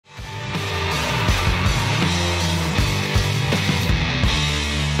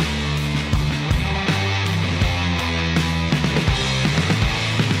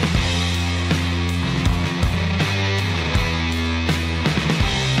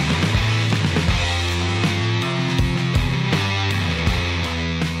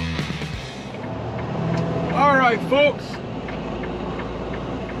right, folks.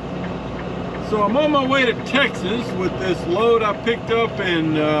 So I'm on my way to Texas with this load I picked up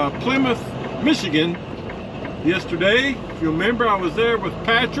in Plymouth, Michigan yesterday. If you remember, I was there with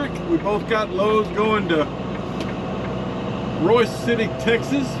Patrick. We both got loads going to Royce City,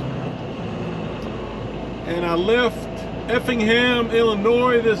 Texas. And I left Effingham,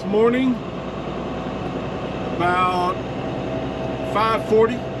 Illinois this morning about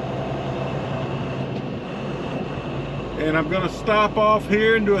 5:40. And I'm going to stop off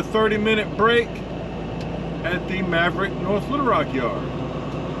here and do a 30-minute break at the Maverick, North Little Rock yard.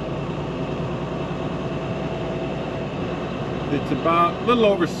 It's about a little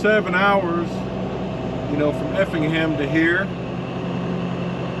over 7 hours, you know, from Effingham to here.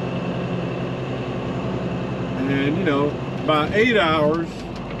 And, you know, by 8 hours,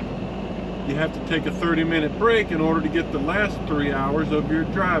 you have to take a 30-minute break in order to get the last 3 hours of your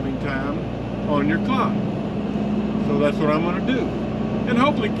driving time on your clock. So that's what I'm going to do, and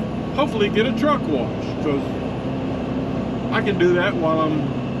hopefully get a truck wash, because I can do that while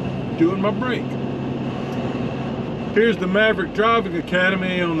I'm doing my break. Here's the Maverick Driving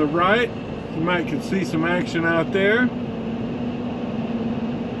Academy on the right. You might can see some action out there.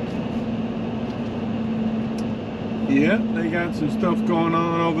 Yeah, they got some stuff going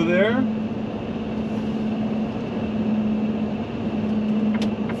on over there.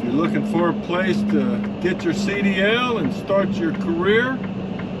 Looking for a place to get your CDL and start your career,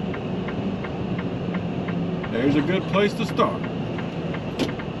 there's a good place to start.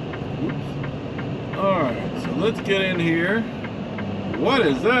 Oops. All right, so let's get in here. What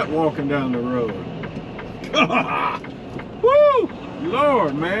is that walking down the road? Woo!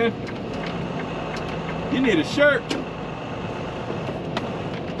 Lord, man, you need a shirt.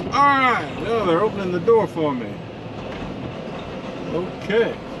 All right, oh, they're opening the door for me.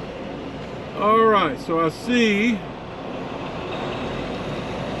 Okay. All right, so I see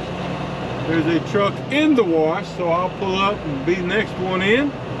there's a truck in the wash, so I'll pull up and be the next one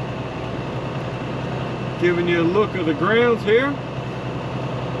in. Giving you a look of the grounds here.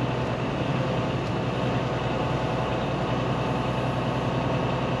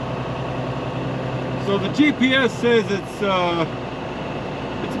 So the GPS says it's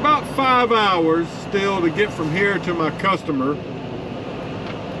about 5 hours still to get from here to my customer.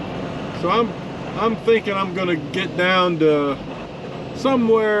 So I'm thinking I'm gonna get down to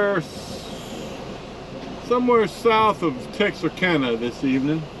somewhere south of Texarkana this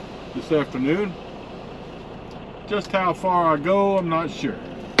afternoon. Just how far I go, I'm not sure.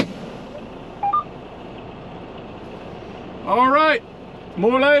 All right,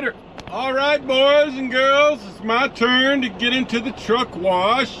 more later. All right, boys and girls, it's my turn to get into the truck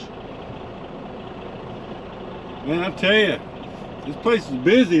wash. Man, I tell you, this place is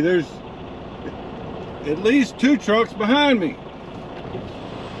busy. There's at least 2 trucks behind me.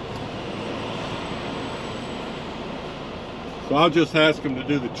 So I'll just ask them to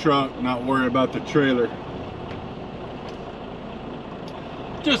do the truck, not worry about the trailer.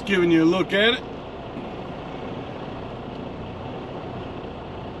 Just giving you a look at it.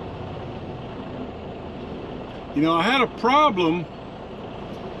 You know, I had a problem.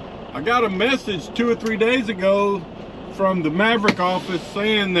 I got a message 2 or 3 days ago from the Maverick office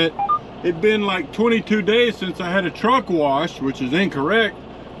saying that it'd been like 22 days since I had a truck wash, which is incorrect.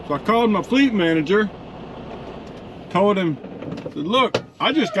 So I called my fleet manager, told him, said, look,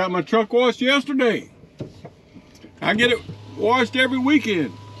 I just got my truck washed yesterday. I get it washed every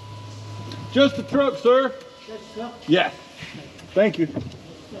weekend. Just the truck, sir. Just the truck? Yeah. Thank you.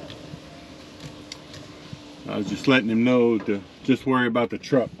 I was just letting him know to just worry about the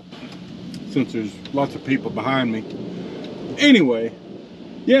truck, since there's lots of people behind me. Anyway,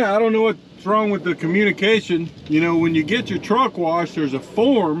 yeah, I don't know what's wrong with the communication. You know, when you get your truck washed, there's a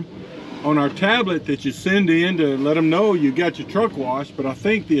form on our tablet that you send in to let them know you got your truck washed, but I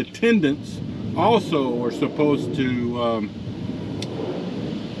think the attendants also are supposed to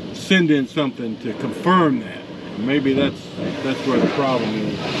send in something to confirm that. Maybe that's where the problem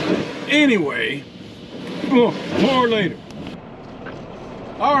is. Anyway, more later.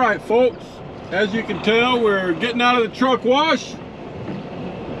 All right, folks, as you can tell, we're getting out of the truck wash.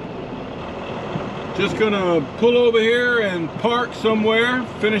 Just gonna pull over here and park somewhere,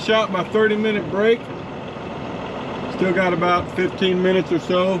 finish out my 30-minute break. Still got about 15 minutes or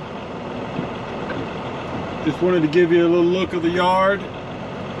so. Just wanted to give you a little look of the yard.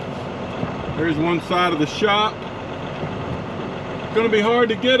 There's one side of the shop. It's gonna be hard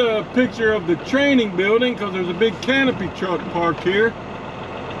to get a picture of the training building because there's a big canopy truck parked here.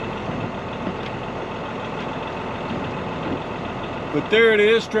 But there it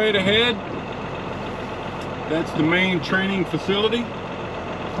is, straight ahead. That's the main training facility.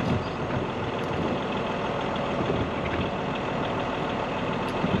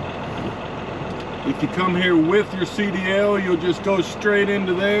 If you come here with your CDL, you'll just go straight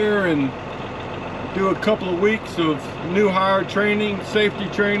into there and do a couple of weeks of new hire training, safety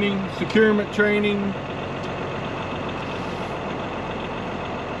training, securement training,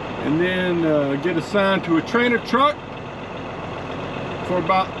 and then get assigned to a trainer truck for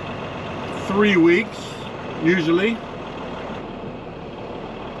about 3 weeks usually,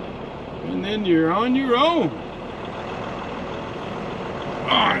 and then you're on your own.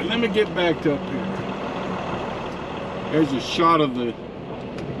 All right, let me get back up here. There's a shot of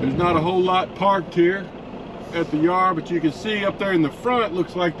there's not a whole lot parked here at the yard, but you can see up there in the front,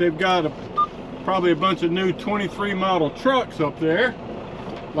 looks like they've got probably a bunch of new 23 model trucks up there,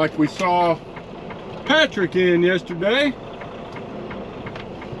 like we saw Patrick in yesterday.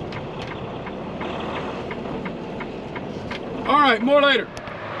 All right, more later.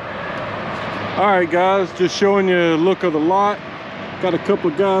 All right, guys, just showing you a look of the lot. Got a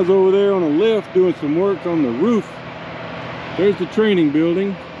couple of guys over there on the left doing some work on the roof. There's the training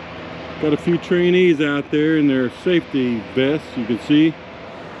building. Got a few trainees out there in their safety vests, you can see.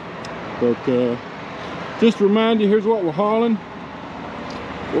 But just to remind you, here's what we're hauling.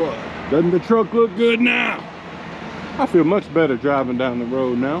 Boy, doesn't the truck look good now? I feel much better driving down the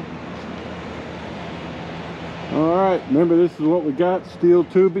road now. All right, remember this is what we got, steel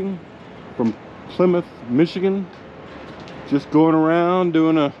tubing from Plymouth, Michigan. Just going around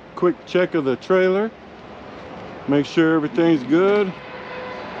doing a quick check of the trailer. Make sure everything's good.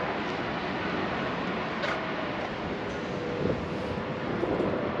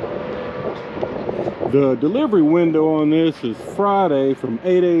 The delivery window on this is Friday from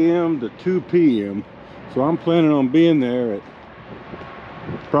 8 a.m. to 2 p.m. So I'm planning on being there at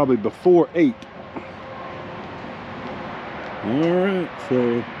probably before 8. All right,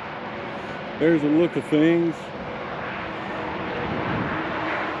 so there's a look of things.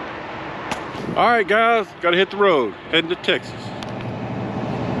 All right, guys, gotta hit the road, heading to Texas.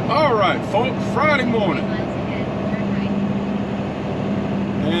 All right, folks, Friday morning.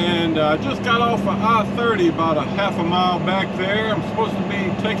 And I just got off of I-30 about a half a mile back there. I'm supposed to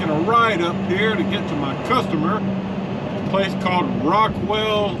be taking a ride up here to get to my customer, a place called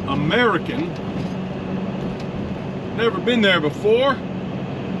Rockwell American. Never been there before,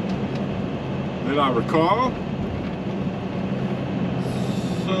 that I recall.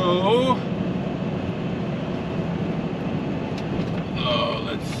 So,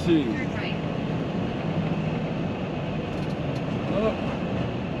 let's see. Oh,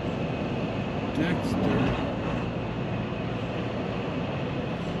 Dexter.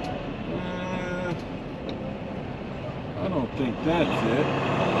 I don't think that's it.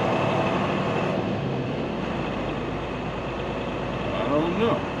 I don't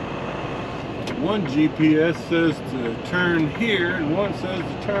know. One GPS says to turn here and one says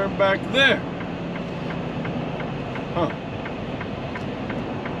to turn back there. Huh.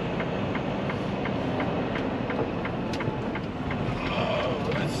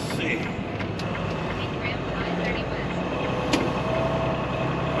 Let's see.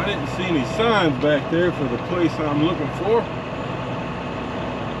 I didn't see any signs back there for the place I'm looking for.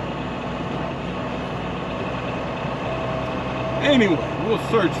 Anyway, we'll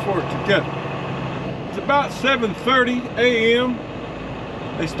search for it together. It's about 7:30 a.m.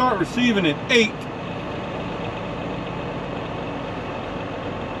 They start receiving at 8.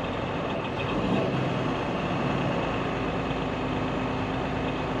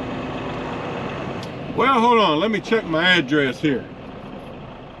 Well, hold on, let me check my address here.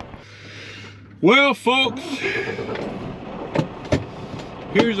 Well, folks,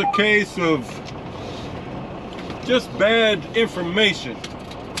 here's a case of just bad information.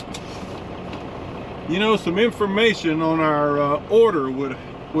 You know, some information on our order would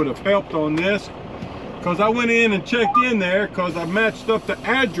have helped on this, because I went in and checked in there because I matched up the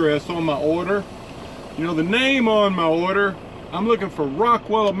address on my order. You know, the name on my order, I'm looking for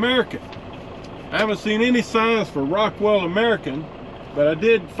Rockwell American. I haven't seen any signs for Rockwell American, but I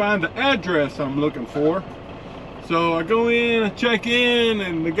did find the address I'm looking for. So I go in and check in,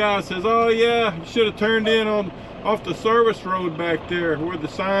 and the guy says, oh yeah, you should have turned in off the service road back there where the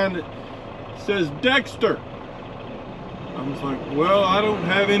sign that says Dexter. I was like, well, I don't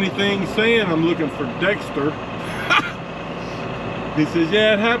have anything saying I'm looking for Dexter. He says,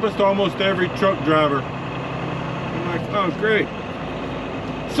 yeah, it happens to almost every truck driver. I'm like, oh, great.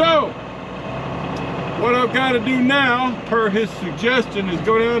 So, what I've got to do now, per his suggestion, is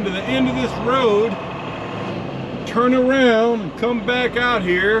go down to the end of this road, turn around, and come back out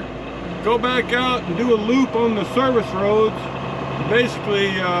here go back out and do a loop on the service roads.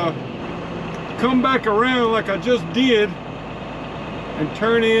 Basically, come back around like I just did and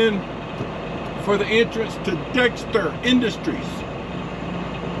turn in for the entrance to Dexter Industries.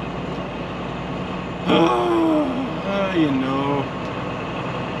 You know,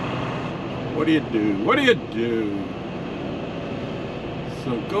 what do you do? What do you do?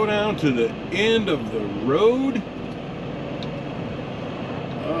 So go down to the end of the road.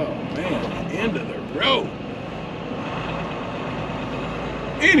 Oh man, the end of the road.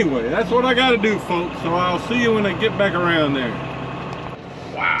 Anyway, that's what I gotta do, folks. So I'll see you when I get back around there.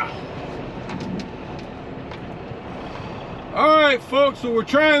 Wow. All right, folks, so we're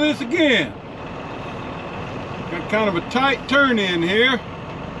trying this again. Got kind of a tight turn in here.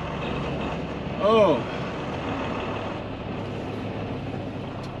 Oh.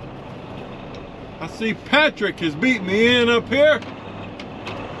 I see Patrick has beat me in up here.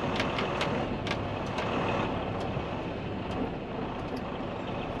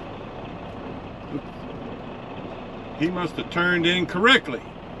 He must have turned in correctly.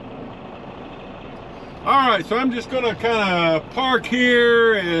 All right, so I'm just gonna kind of park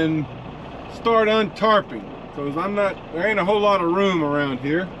here and start untarping, because there ain't a whole lot of room around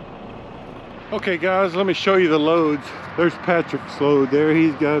here. Okay guys, let me show you the loads. There's Patrick's load there.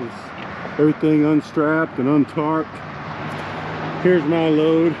 He's got everything unstrapped and untarped. Here's my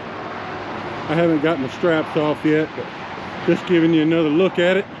load. I haven't gotten the straps off yet, but just giving you another look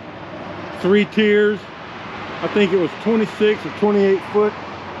at it. 3 tiers. I think it was 26 or 28 foot.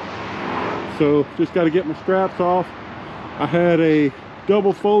 So just got to get my straps off. I had a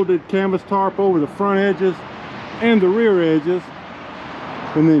double folded canvas tarp over the front edges and the rear edges,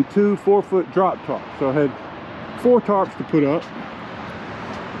 and then 2 4-foot drop tarps. So I had 4 tarps to put up.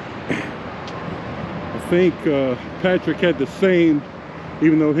 I think Patrick had the same,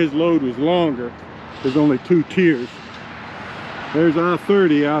 even though his load was longer. There's only 2 tiers. There's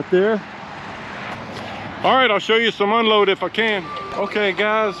I-30 out there. All right, I'll show you some unload if I can. Okay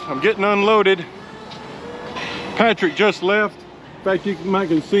guys, I'm getting unloaded. Patrick just left. In fact, you might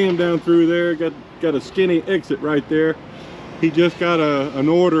can see him down through there. Got a skinny exit right there. He just got an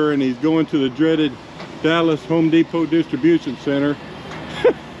order and he's going to the dreaded Dallas Home Depot distribution center,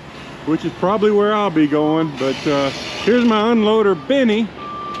 which is probably where I'll be going. But here's my unloader, Benny.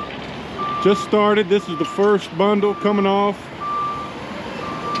 Just started. This is the first bundle coming off.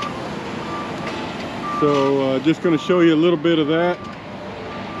 So just going to show you a little bit of that.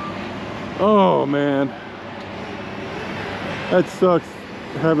 Oh man, that sucks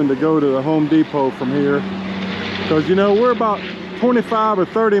having to go to the Home Depot from here, because you know we're about 25 or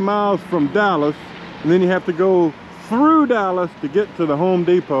 30 miles from Dallas, and then you have to go through Dallas to get to the Home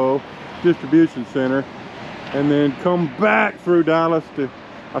Depot distribution center, and then come back through Dallas to,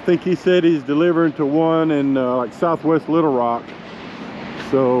 I think he said he's delivering to one in like Southwest Little Rock.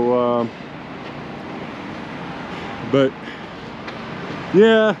 So but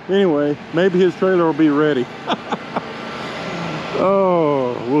yeah, anyway, maybe his trailer will be ready.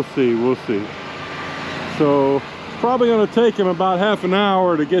 Oh, we'll see, we'll see. So it's probably going to take him about half an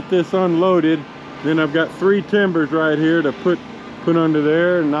hour to get this unloaded. Then I've got 3 timbers right here to put under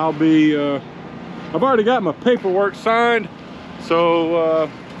there, and I'll be I've already got my paperwork signed, so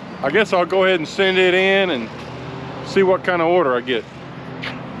I guess I'll go ahead and send it in and see what kind of order I get.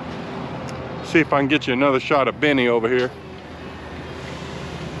 See if I can get you another shot of Benny over here.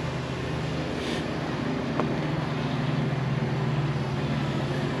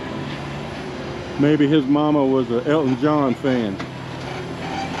 Maybe his mama was an Elton John fan.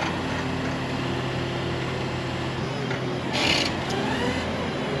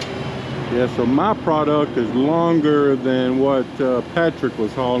 Yeah, so my product is longer than what Patrick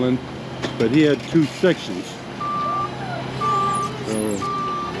was hauling, but he had 2 sections. So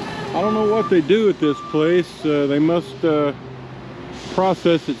I don't know what they do at this place. They must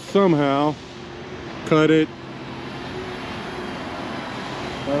process it somehow, cut it.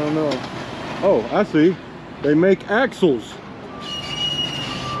 I don't know. Oh, I see. They make axles.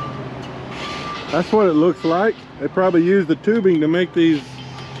 That's what it looks like. They probably use the tubing to make these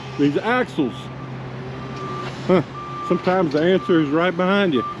axles. Huh. Sometimes the answer is right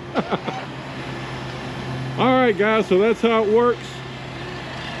behind you. All right, guys, so that's how it works.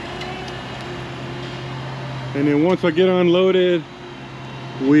 And then once I get unloaded,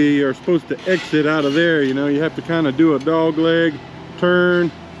 we are supposed to exit out of there. You know, you have to kind of do a dog leg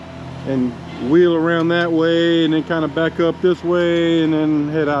turn and wheel around that way, and then kind of back up this way, and then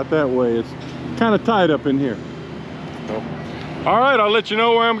head out that way. It's kind of tight up in here. So, all right, I'll let you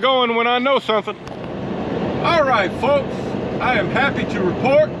know where I'm going when I know something. All right, folks, I am happy to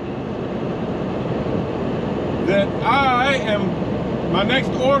report that my next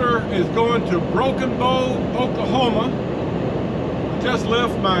order is going to Broken Bow, Oklahoma. I just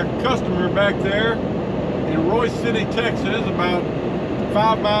left my customer back there in Royce City, Texas, about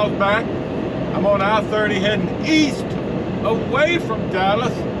 5 miles back. I'm on I-30 heading east away from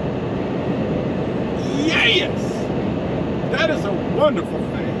Dallas. Yes! That is a wonderful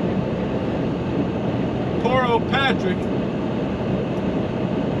thing. Poor old Patrick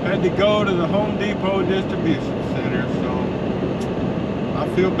had to go to the Home Depot distribution center, so I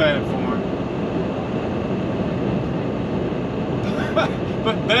feel bad for him.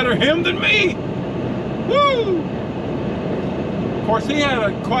 But better him than me! Woo! Of course, he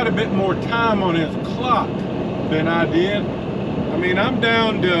had quite a bit more time on his clock than I did. I mean, I'm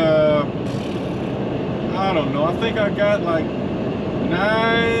down to, I don't know, I think I got like 9,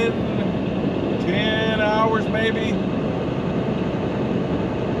 10 hours maybe.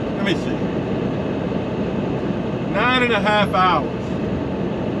 Let me see. 9.5 hours.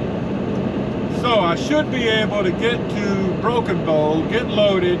 So I should be able to get to Broken Bow, get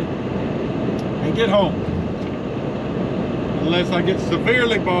loaded, and get home. Unless I get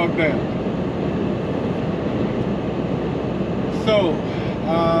severely bogged down. So,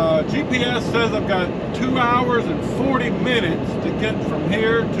 GPS says I've got 2 hours and 40 minutes to get from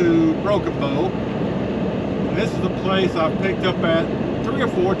here to Broken Bow. And this is a place I've picked up at 3 or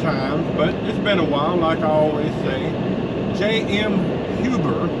 4 times, but it's been a while, like I always say. J.M.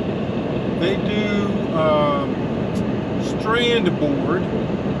 Huber. They do strand board,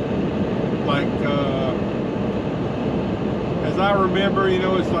 like, as I remember, you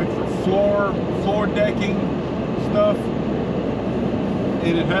know, it's like for floor decking stuff,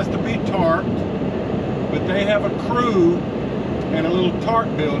 and it has to be tarped, but they have a crew and a little tarp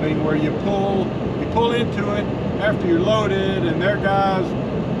building where you pull into it after you're loaded, and their guys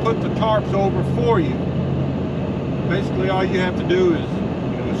put the tarps over for you. Basically, all you have to do is,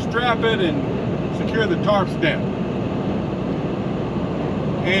 you know, strap it and secure the tarps down.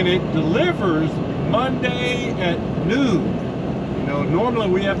 And it delivers Monday at noon. You know, normally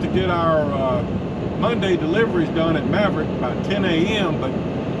we have to get our Monday deliveries done at Maverick by 10 a.m., but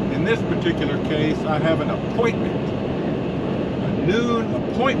in this particular case, I have an appointment, a noon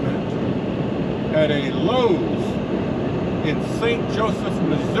appointment at a Lowe's in St. Joseph,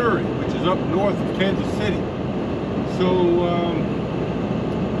 Missouri, which is up north of Kansas City. So,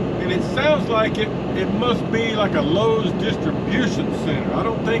 and it sounds like it must be like a Lowe's distribution center. I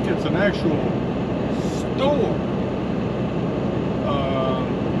don't think it's an actual store.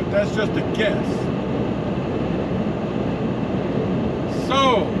 But that's just a guess.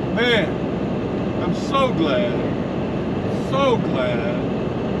 So, man, I'm so glad.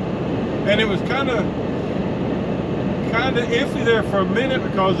 And it was kind of iffy there for a minute,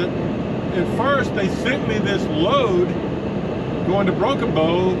 because at first they sent me this load going to Broken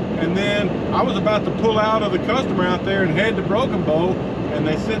Bow, and then I was about to pull out of the customer out there and head to Broken Bow, and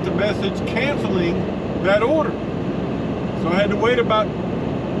they sent a message canceling that order. So I had to wait about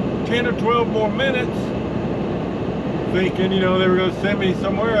 10 or 12 more minutes, thinking, you know, they were going to send me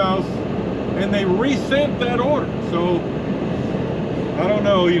somewhere else, and they resent that order. So I don't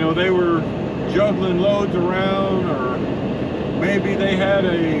know, you know, they were juggling loads around, or maybe they had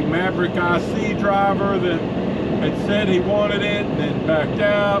a Maverick IC driver that had said he wanted it and then backed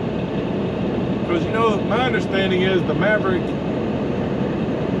out. Because, you know, my understanding is the Maverick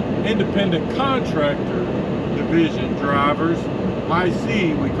independent contractor division drivers,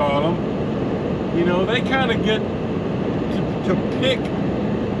 IC we call them, you know, they kind of get to pick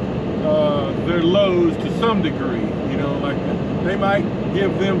their loads to some degree. You know, like they might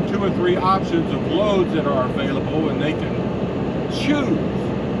give them 2 or 3 options of loads that are available, and they can choose.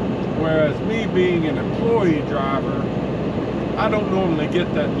 Whereas me being an employee driver, I don't normally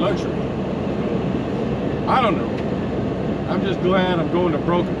get that luxury. So, I don't know. I'm just glad I'm going to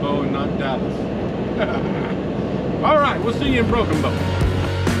Broken Bow and not Dallas. All right, we'll see you in Broken Bow.